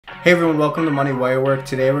Hey everyone, welcome to Money Wire Work.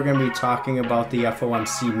 Today we're going to be talking about the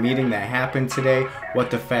FOMC meeting that happened today,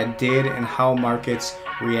 what the Fed did, and how markets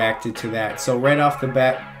reacted to that. So right off the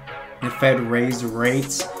bat, the Fed raised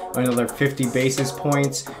rates another 50 basis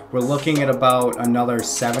points. We're looking at about another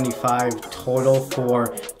 75 total for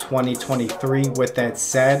 2023. With that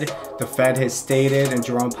said, the Fed has stated, and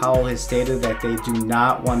Jerome Powell has stated, that they do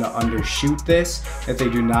not want to undershoot this, that they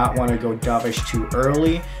do not want to go dovish too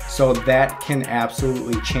early. So that can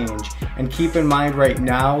absolutely change. And keep in mind right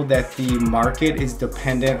now that the market is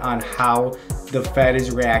dependent on how the Fed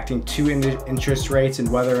is reacting to interest rates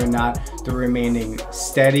and whether or not they're remaining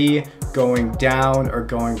steady, going down, or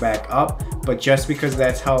going back up. But just because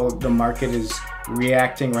that's how the market is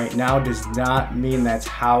reacting right now does not mean that's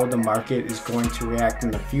how the market is going to react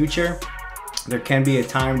in the future. There can be a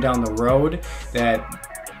time down the road that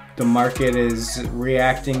the market is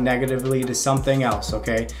reacting negatively to something else,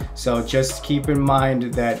 okay? So just keep in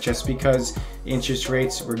mind that just because interest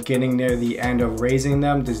rates were getting near the end of raising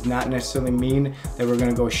them does not necessarily mean that we're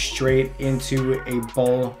gonna go straight into a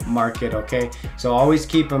bull market, okay? So always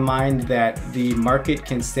keep in mind that the market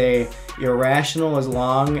can stay irrational as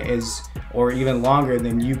long as, or even longer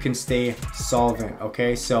than you can stay solvent,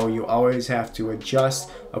 okay? So you always have to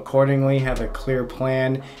adjust accordingly, have a clear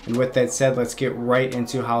plan. And with that said, let's get right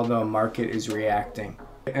into how the market is reacting.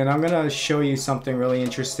 And I'm gonna show you something really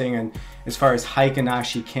interesting and as far as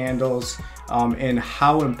Heikin-Ashi candles and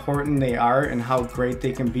how important they are and how great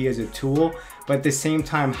they can be as a tool, but at the same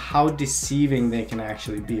time how deceiving they can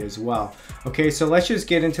actually be as well. Okay, so let's just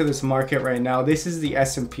get into this market right now. This is the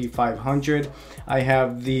S&P 500. I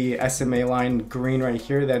have the SMA line green right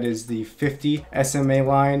here. That is the 50 SMA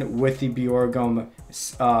line with the Bjorgum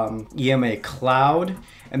EMA cloud.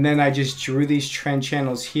 And then I just drew these trend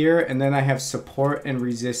channels here, and then I have support and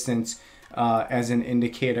resistance as an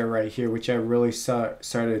indicator right here, which I really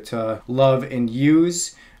started to love and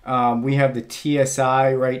use. We have the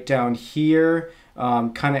TSI right down here,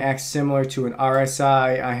 kind of acts similar to an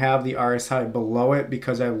RSI. I have the RSI below it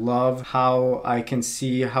because I love how I can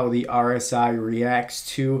see how the RSI reacts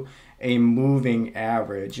to a moving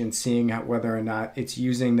average and seeing whether or not it's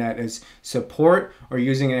using that as support or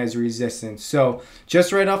using it as resistance. So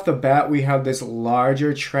just right off the bat, we have this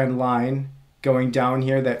larger trend line going down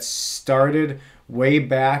here that started way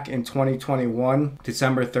back in 2021,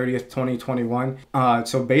 December 30th, 2021.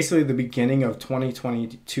 So basically the beginning of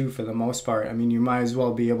 2022 for the most part. I mean, you might as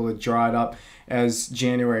well be able to draw it up as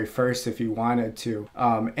January 1st if you wanted to.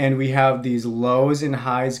 And we have these lows and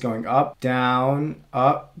highs going up, down,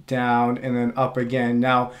 and then up again.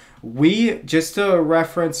 Now, just to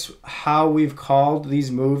reference how we've called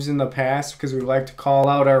these moves in the past, because we like to call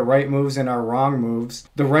out our right moves and our wrong moves.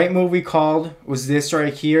 The right move we called was this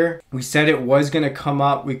right here. We said it was going to come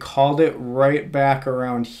up. We called it right back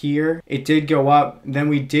around here. It did go up. Then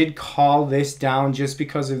we did call this down just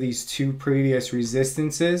because of these two previous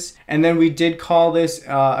resistances. And then we did call this,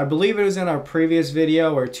 I believe it was in our previous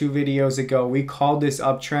video or 2 videos ago, we called this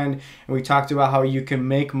uptrend, and we talked about how you can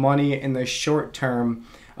make money in the short term.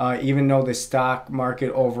 Even though the stock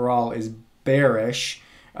market overall is bearish,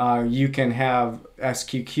 you can have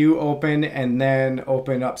SQQ open and then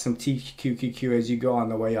open up some TQQQ as you go on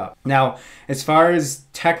the way up. Now, as far as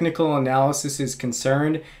technical analysis is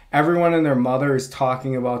concerned, everyone and their mother is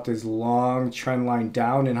talking about this long trend line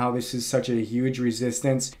down and how this is such a huge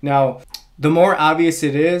resistance. Now, the more obvious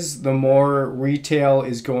it is, the more retail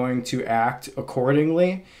is going to act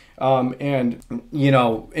accordingly. And, you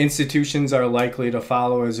know, institutions are likely to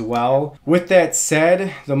follow as well. With that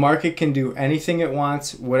said, the market can do anything it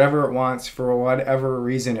wants, whatever it wants, for whatever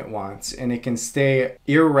reason it wants. And it can stay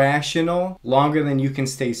irrational longer than you can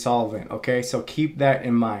stay solvent, okay? So keep that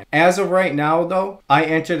in mind. As of right now, though, I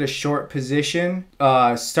entered a short position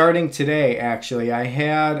starting today, actually. I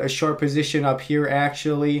had a short position up here,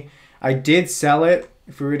 actually. I did sell it,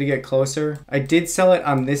 if we were to get closer. I did sell it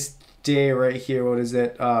on this day right here. What is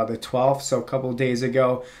it? The 12th, so a couple days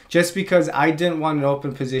ago, just because I didn't want an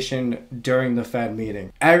open position during the Fed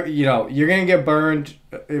meeting. You know, you're gonna get burned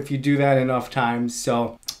if you do that enough times.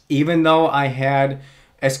 So even though I had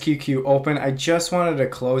SQQ open, I just wanted to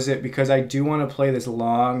close it because I do want to play this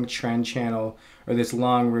long trend channel or this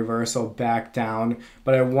long reversal back down,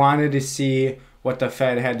 but I wanted to see what the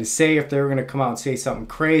Fed had to say. If they were going to come out and say something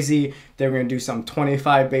crazy, they were going to do some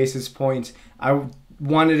 25 basis points, I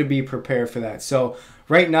wanted to be prepared for that. So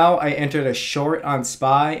right now I entered a short on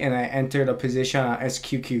SPY and I entered a position on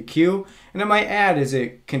SQQQ, and I might add as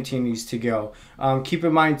it continues to go. Keep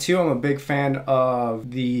in mind too, I'm a big fan of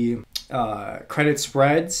the credit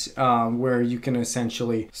spreads, where you can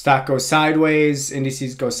essentially, stock goes sideways,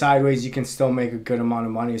 indices go sideways, you can still make a good amount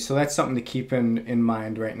of money. So that's something to keep in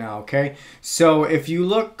mind right now, okay? So if you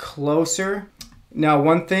look closer, now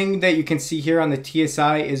one thing that you can see here on the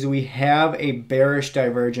TSI is we have a bearish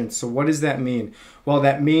divergence. So what does that mean? Well,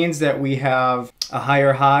 that means that we have a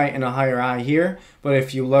higher high and a higher high here. But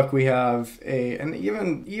if you look, we have and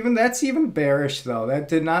even that's even bearish though. That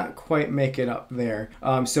did not quite make it up there.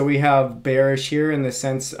 So we have bearish here in the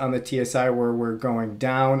sense on the TSI where we're going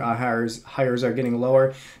down, our highs are getting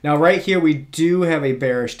lower. Now right here, we do have a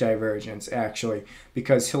bearish divergence actually,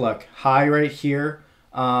 because look, high right here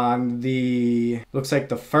on the, looks like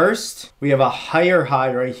the first, we have a higher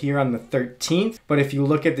high right here on the 13th. But if you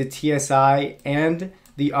look at the TSI and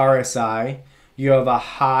the RSI, you have a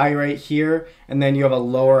high right here, and then you have a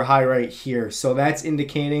lower high right here. So that's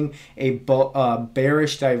indicating a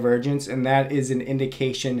bearish divergence, and that is an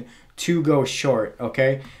indication to go short,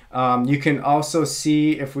 okay? You can also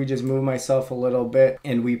see, if we just move myself a little bit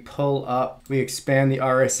and we pull up, we expand the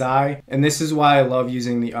RSI, and this is why I love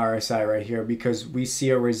using the RSI right here, because we see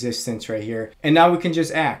a resistance right here, and now we can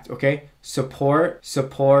just act, okay? Support,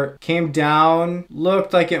 came down,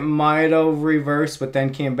 looked like it might have reversed, but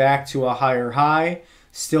then came back to a higher high,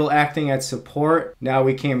 still acting at support. Now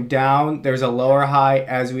we came down, there's a lower high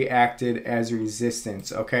as we acted as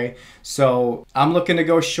resistance, okay? So I'm looking to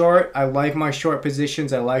go short. I like my short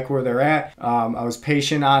positions. I like where they're at. I was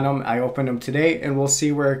patient on them. I opened them today, and we'll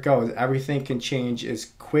see where it goes. Everything can change as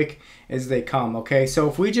quick as they come, okay? So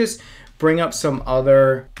if we just bring up some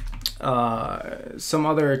other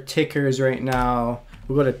tickers right now,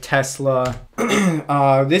 we'll go to Tesla.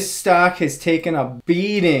 This stock has taken a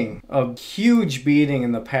beating, a huge beating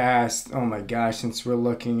in the past. Oh my gosh, since we're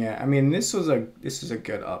looking at, I mean, this was a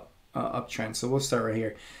good uptrend. So we'll start right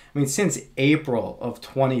here. I mean, since April of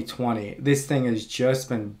 2020, this thing has just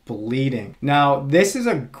been bleeding. Now, this is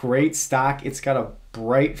a great stock. It's got a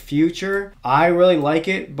bright future. I really like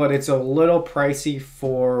it, but it's a little pricey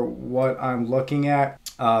for what I'm looking at.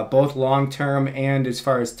 Both long-term and as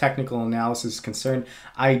far as technical analysis is concerned,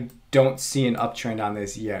 I don't see an uptrend on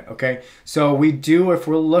this yet, okay? So we do, if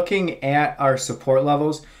we're looking at our support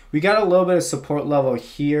levels, we got a little bit of support level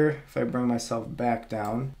here. If I bring myself back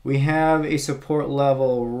down, we have a support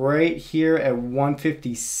level right here at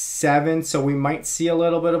 157. So we might see a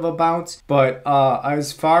little bit of a bounce, but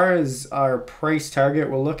as far as our price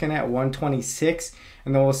target, we're looking at 126.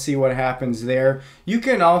 And then we'll see what happens there. You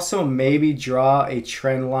can also maybe draw a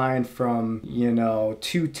trend line from,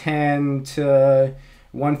 210 to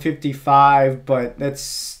 155, but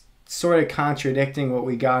that's sort of contradicting what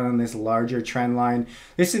we got on this larger trend line.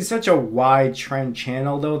 This is such a wide trend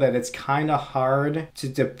channel though that it's kind of hard to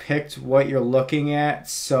depict what you're looking at.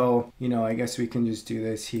 So, I guess we can just do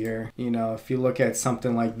this here. If you look at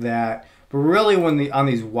something like that. But really, on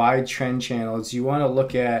these wide trend channels, you want to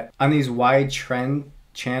look at, on these wide trend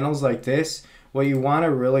channels like this, what you want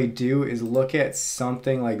to really do is look at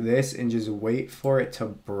something like this and just wait for it to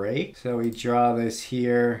break. So we draw this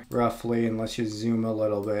here roughly, and let's just zoom a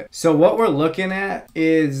little bit. So what we're looking at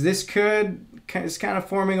is it's kind of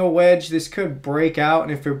forming a wedge. This could break out,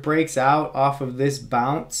 and if it breaks out off of this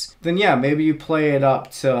bounce, then yeah, maybe you play it up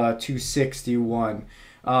to 261.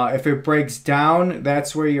 If it breaks down,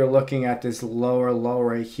 that's where you're looking at this lower low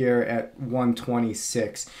right here at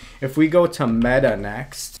 126. If we go to Meta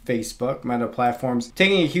next, Facebook, Meta Platforms,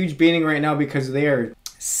 taking a huge beating right now because they are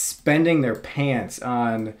spending their pants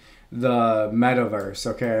on the metaverse,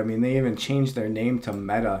 okay? I mean, they even changed their name to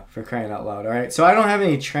Meta, for crying out loud, all right? So I don't have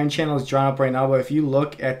any trend channels drawn up right now, but if you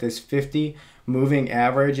look at this 50 moving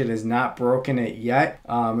average, it has not broken it yet.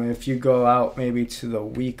 If you go out maybe to the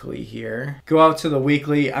weekly here, go out to the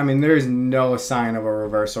weekly, I mean, there's no sign of a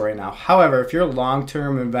reversal right now. However, if you're a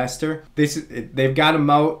long-term investor, they've got a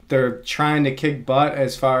moat. They're trying to kick butt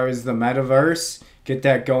as far as the metaverse, get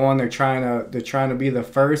that going. They're trying to be the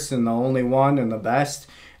first and the only one and the best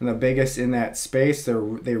and the biggest in that space. They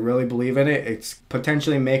really believe in it. It's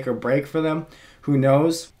potentially make or break for them. Who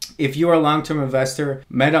knows? If you are a long-term investor,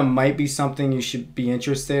 Meta might be something you should be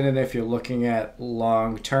interested in if you're looking at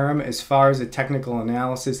long-term. As far as the technical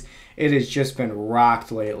analysis, it has just been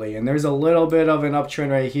rocked lately. And there's a little bit of an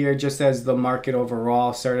uptrend right here just as the market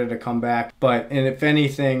overall started to come back. And if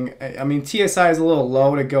anything, I mean, TSI is a little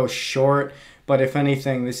low to go short. But if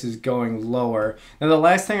anything, this is going lower. Now, the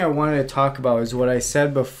last thing I wanted to talk about is what I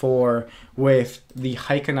said before with the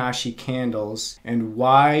Heikin-Ashi candles and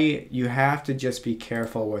why you have to just be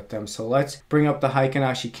careful with them. So let's bring up the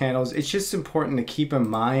Heikin-Ashi candles. It's just important to keep in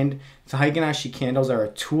mind the Heikin-Ashi candles are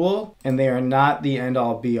a tool and they are not the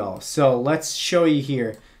end-all be-all. So let's show you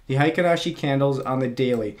here. the Heikin-Ashi candles on the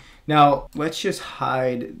daily. Now, let's just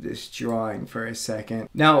hide this drawing for a second.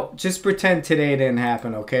 Now, just pretend today didn't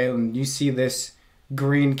happen, okay? And you see this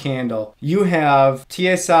green candle. You have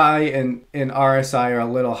TSI and RSI are a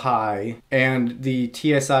little high, and the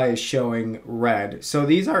TSI is showing red. So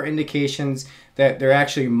these are indications that there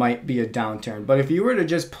actually might be a downturn. But if you were to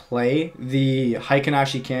just play the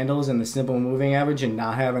Heikin-Ashi candles and the simple moving average and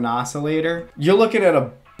not have an oscillator, you're looking at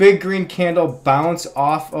a big green candle bounce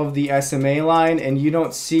off of the SMA line, and you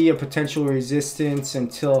don't see a potential resistance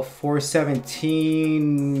until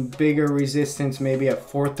 417, bigger resistance maybe at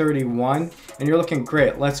 431, and you're looking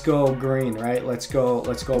great. Let's go green, right? Let's go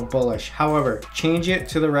bullish. However, change it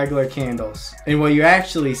to the regular candles, and what you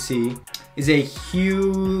actually see is a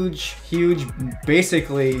huge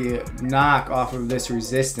basically knock off of this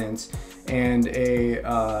resistance, and a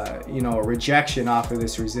rejection off of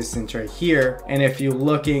this resistance right here. And if you're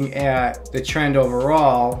looking at the trend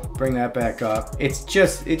overall, bring that back up, it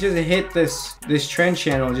just hit this trend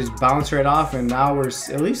channel and just bounced right off, and now we're,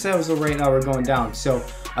 at least that was right now, we're going down. So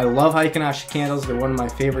I love Heikin-Ashi candles. They're one of my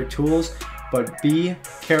favorite tools, but be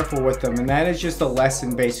careful with them. And that is just a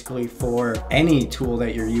lesson basically for any tool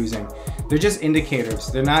that you're using. They're just indicators.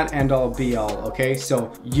 They're not end all be all, okay?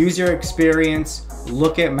 So use your experience,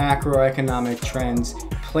 look at macroeconomic trends,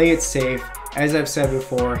 play it safe. As I've said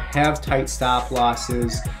before, have tight stop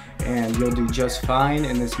losses, and you'll do just fine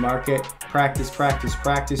in this market. Practice, practice,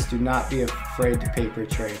 practice. Do not be afraid to paper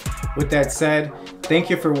trade. With that said, thank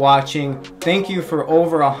you for watching. Thank you for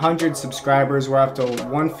over 100 subscribers. We're up to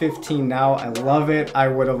 115 now. I love it. I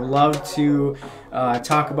would have loved to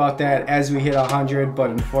talk about that as we hit 100,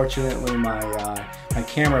 but unfortunately my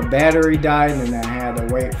camera battery died, and I had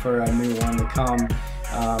to wait for a new one to come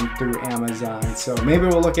through Amazon. So maybe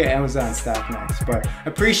we'll look at Amazon stock next, but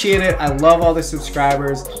appreciate it. I love all the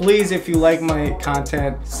subscribers. Please, if you like my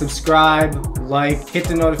content, subscribe, like, hit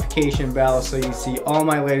the notification bell so you see all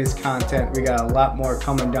my latest content. We got a lot more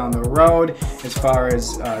coming down the road as far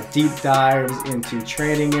as deep dives into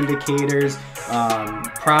trading indicators,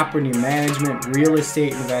 property management, real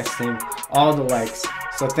estate investing, all the likes.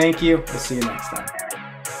 So thank you. We'll see you next time.